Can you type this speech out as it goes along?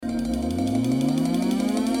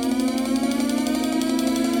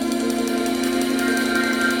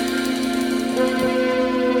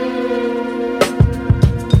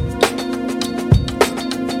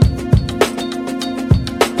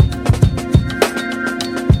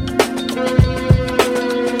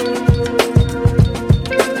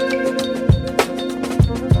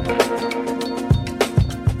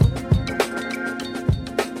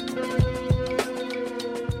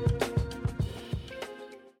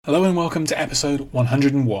Hello and welcome to episode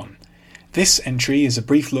 101. This entry is a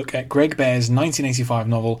brief look at Greg Bear's 1985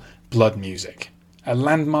 novel Blood Music. A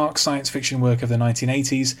landmark science fiction work of the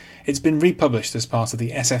 1980s, it's been republished as part of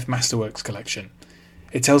the SF Masterworks collection.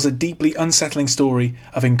 It tells a deeply unsettling story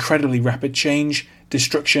of incredibly rapid change,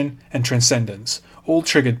 destruction and transcendence, all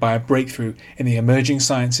triggered by a breakthrough in the emerging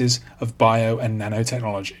sciences of bio and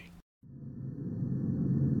nanotechnology.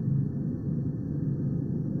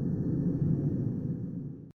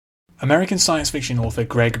 American science fiction author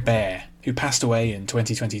Greg Bear, who passed away in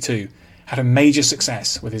 2022, had a major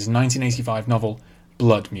success with his 1985 novel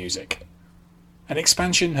Blood Music. An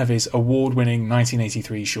expansion of his award-winning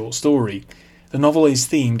 1983 short story, the novel is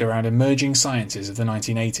themed around emerging sciences of the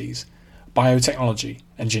 1980s, biotechnology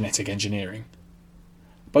and genetic engineering.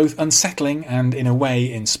 Both unsettling and, in a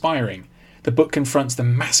way, inspiring, the book confronts the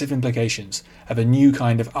massive implications of a new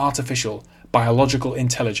kind of artificial, biological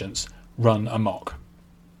intelligence run amok.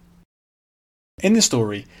 In the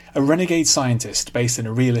story, a renegade scientist based in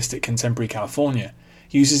a realistic contemporary California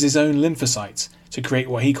uses his own lymphocytes to create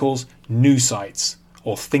what he calls noocytes,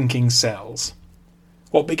 or thinking cells.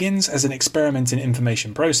 What begins as an experiment in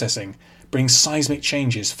information processing brings seismic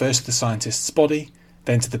changes first to the scientist's body,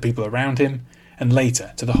 then to the people around him, and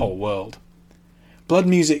later to the whole world. Blood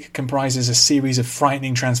Music comprises a series of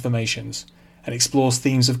frightening transformations and explores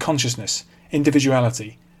themes of consciousness,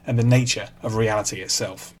 individuality, and the nature of reality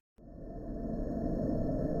itself.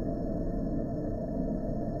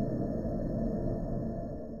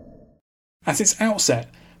 At its outset,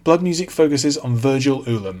 Blood Music focuses on Virgil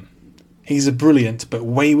Ulam. He's a brilliant but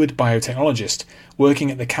wayward biotechnologist working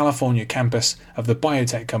at the California campus of the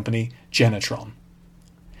biotech company Genetron.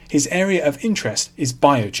 His area of interest is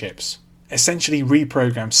biochips, essentially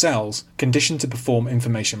reprogrammed cells conditioned to perform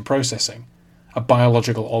information processing, a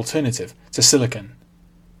biological alternative to silicon.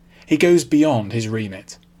 He goes beyond his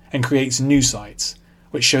remit and creates noocytes,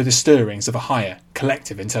 which show the stirrings of a higher,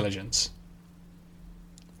 collective intelligence.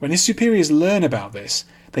 When his superiors learn about this,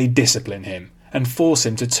 they discipline him and force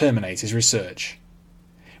him to terminate his research.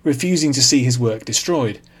 Refusing to see his work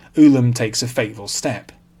destroyed, Ulam takes a fateful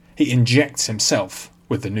step. He injects himself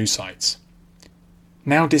with the noocytes.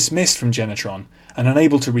 Now dismissed from Genetron and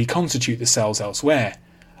unable to reconstitute the cells elsewhere,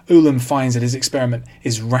 Ulam finds that his experiment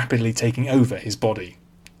is rapidly taking over his body.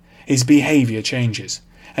 His behaviour changes,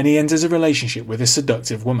 and he enters a relationship with a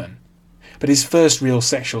seductive woman. But his first real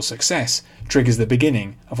sexual success triggers the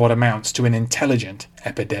beginning of what amounts to an intelligent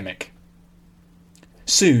epidemic.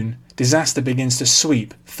 Soon, disaster begins to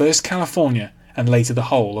sweep first California and later the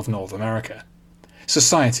whole of North America.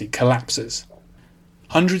 Society collapses.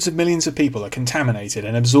 Hundreds of millions of people are contaminated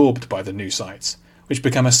and absorbed by the noocytes, which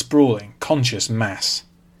become a sprawling, conscious mass.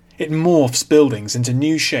 It morphs buildings into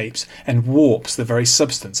new shapes and warps the very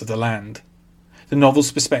substance of the land. The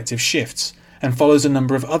novel's perspective shifts and follows a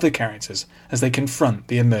number of other characters as they confront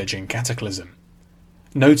the emerging cataclysm.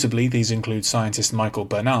 Notably, these include scientist Michael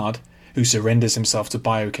Bernard, who surrenders himself to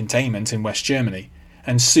biocontainment in West Germany,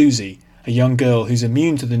 and Susie, a young girl who's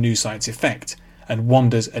immune to the noocytes' effect and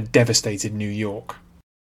wanders a devastated New York.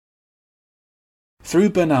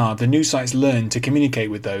 Through Bernard, the noocytes learn to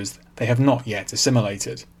communicate with those they have not yet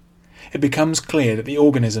assimilated. It becomes clear that the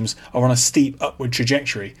organisms are on a steep upward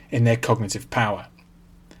trajectory in their cognitive power.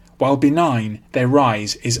 While benign, their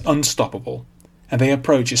rise is unstoppable, and they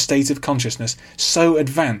approach a state of consciousness so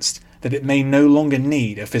advanced that it may no longer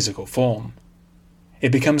need a physical form.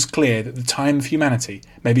 It becomes clear that the time of humanity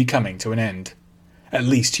may be coming to an end, at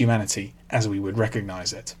least humanity as we would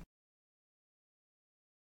recognise it.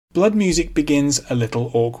 Blood Music begins a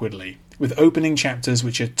little awkwardly, with opening chapters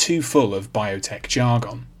which are too full of biotech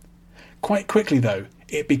jargon. Quite quickly, though,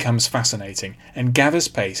 it becomes fascinating and gathers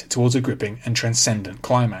pace towards a gripping and transcendent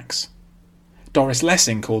climax. Doris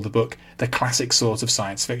Lessing called the book the classic sort of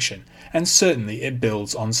science fiction, and certainly it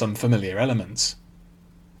builds on some familiar elements.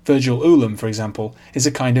 Virgil Ulam, for example, is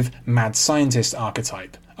a kind of mad scientist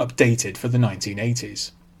archetype, updated for the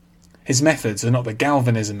 1980s. His methods are not the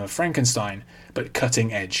galvanism of Frankenstein, but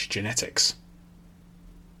cutting-edge genetics.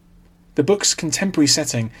 The book's contemporary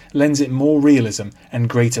setting lends it more realism and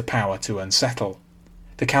greater power to unsettle.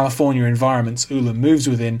 The California environments Ulam moves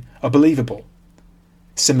within are believable.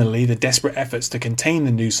 Similarly, the desperate efforts to contain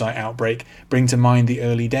the noocyte outbreak bring to mind the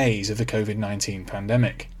early days of the COVID-19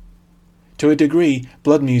 pandemic. To a degree,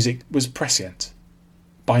 Blood Music was prescient.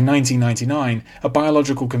 By 1999, a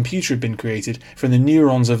biological computer had been created from the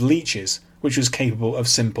neurons of leeches, which was capable of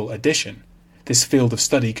simple addition. This field of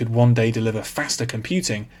study could one day deliver faster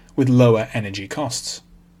computing with lower energy costs.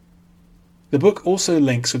 The book also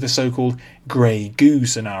links with the so-called grey goo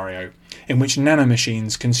scenario, in which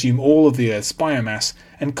nanomachines consume all of the Earth's biomass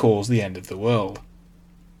and cause the end of the world.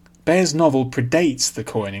 Bear's novel predates the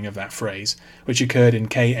coining of that phrase, which occurred in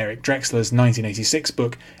K. Eric Drexler's 1986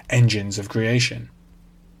 book Engines of Creation.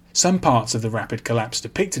 Some parts of the rapid collapse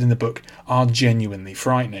depicted in the book are genuinely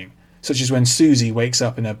frightening, such as when Susie wakes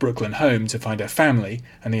up in her Brooklyn home to find her family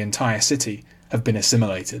and the entire city have been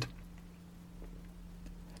assimilated.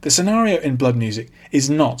 The scenario in Blood Music is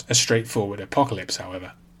not a straightforward apocalypse,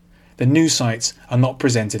 however. The news sites are not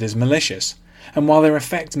presented as malicious, and while their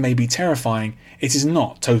effect may be terrifying, it is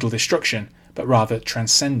not total destruction, but rather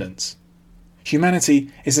transcendence.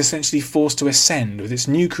 Humanity is essentially forced to ascend with its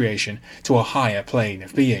new creation to a higher plane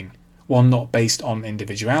of being, one not based on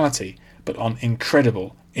individuality, but on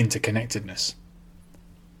incredible interconnectedness.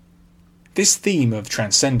 This theme of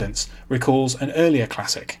transcendence recalls an earlier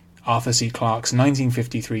classic, Arthur C. Clarke's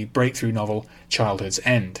 1953 breakthrough novel Childhood's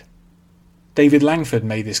End. David Langford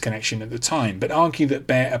made this connection at the time, but argued that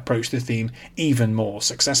Bear approached the theme even more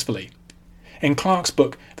successfully. In Clarke's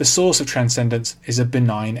book, the source of transcendence is a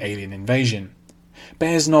benign alien invasion.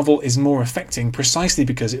 Bear's novel is more affecting precisely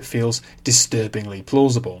because it feels disturbingly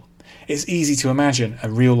plausible. It's easy to imagine a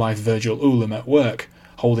real-life Virgil Ulam at work,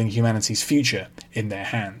 holding humanity's future in their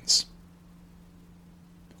hands.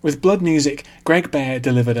 With Blood Music, Greg Bear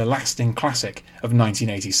delivered a lasting classic of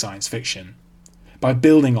 1980s science fiction. By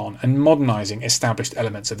building on and modernising established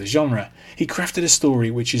elements of the genre, he crafted a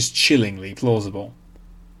story which is chillingly plausible.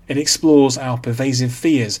 It explores our pervasive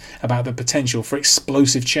fears about the potential for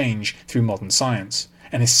explosive change through modern science,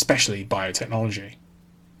 and especially biotechnology.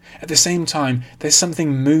 At the same time, there's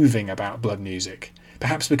something moving about Blood Music,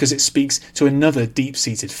 perhaps because it speaks to another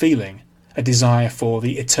deep-seated feeling, a desire for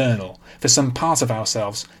the eternal, for some part of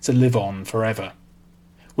ourselves to live on forever.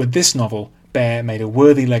 With this novel, Bear made a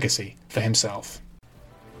worthy legacy for himself.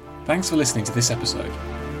 Thanks for listening to this episode.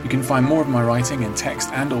 You can find more of my writing in text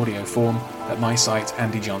and audio form at my site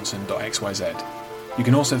andyjohnson.xyz. You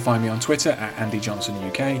can also find me on Twitter at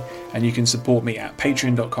andyjohnsonuk, and you can support me at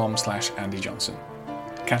patreon.com/andyjohnson.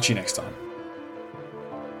 Catch you next time.